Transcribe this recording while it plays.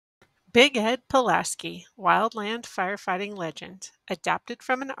Big Ed Pulaski, Wildland Firefighting Legend, adapted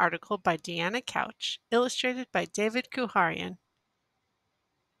from an article by Deanna Couch, illustrated by David Kuharian.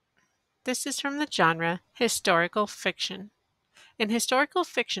 This is from the genre historical fiction. In historical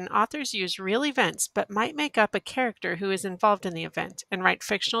fiction, authors use real events but might make up a character who is involved in the event and write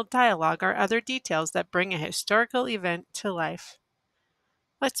fictional dialogue or other details that bring a historical event to life.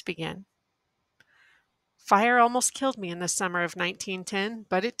 Let's begin. Fire almost killed me in the summer of 1910,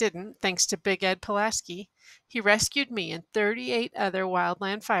 but it didn't, thanks to Big Ed Pulaski. He rescued me and 38 other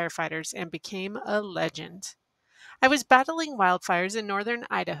wildland firefighters and became a legend. I was battling wildfires in northern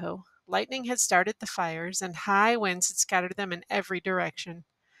Idaho. Lightning had started the fires, and high winds had scattered them in every direction.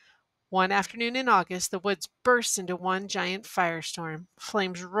 One afternoon in August, the woods burst into one giant firestorm.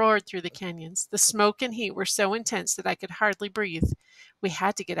 Flames roared through the canyons. The smoke and heat were so intense that I could hardly breathe. We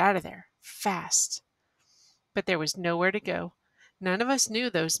had to get out of there, fast. But there was nowhere to go. None of us knew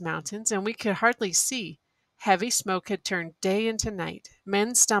those mountains, and we could hardly see. Heavy smoke had turned day into night.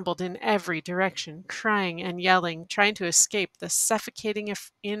 Men stumbled in every direction, crying and yelling, trying to escape the suffocating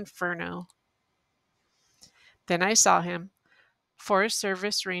inferno. Then I saw him, Forest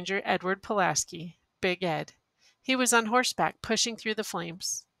Service Ranger Edward Pulaski, Big Ed. He was on horseback, pushing through the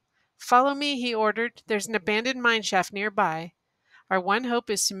flames. "Follow me," he ordered. "There's an abandoned mine shaft nearby. Our one hope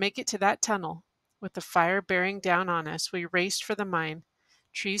is to make it to that tunnel." With the fire bearing down on us, we raced for the mine.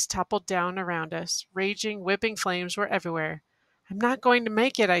 Trees toppled down around us. Raging, whipping flames were everywhere. "I'm not going to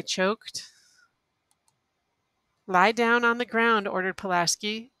make it," I choked. "Lie down on the ground," ordered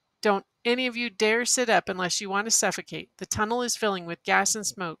Pulaski. "Don't any of you dare sit up unless you want to suffocate. The tunnel is filling with gas and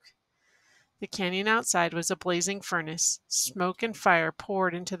smoke." The canyon outside was a blazing furnace. Smoke and fire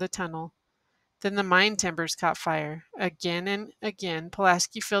poured into the tunnel. Then the mine timbers caught fire. Again and again,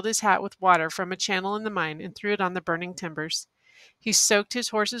 Pulaski filled his hat with water from a channel in the mine and threw it on the burning timbers. He soaked his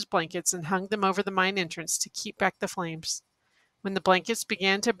horse's blankets and hung them over the mine entrance to keep back the flames. When the blankets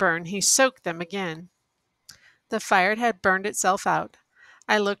began to burn, he soaked them again. The fire had burned itself out.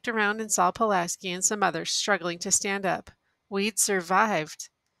 I looked around and saw Pulaski and some others struggling to stand up. We'd survived.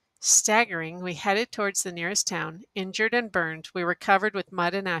 Staggering, we headed towards the nearest town. Injured and burned, we were covered with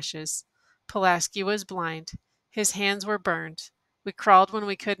mud and ashes. Pulaski was blind. His hands were burned. We crawled when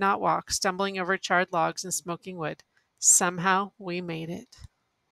we could not walk, stumbling over charred logs and smoking wood. Somehow we made it.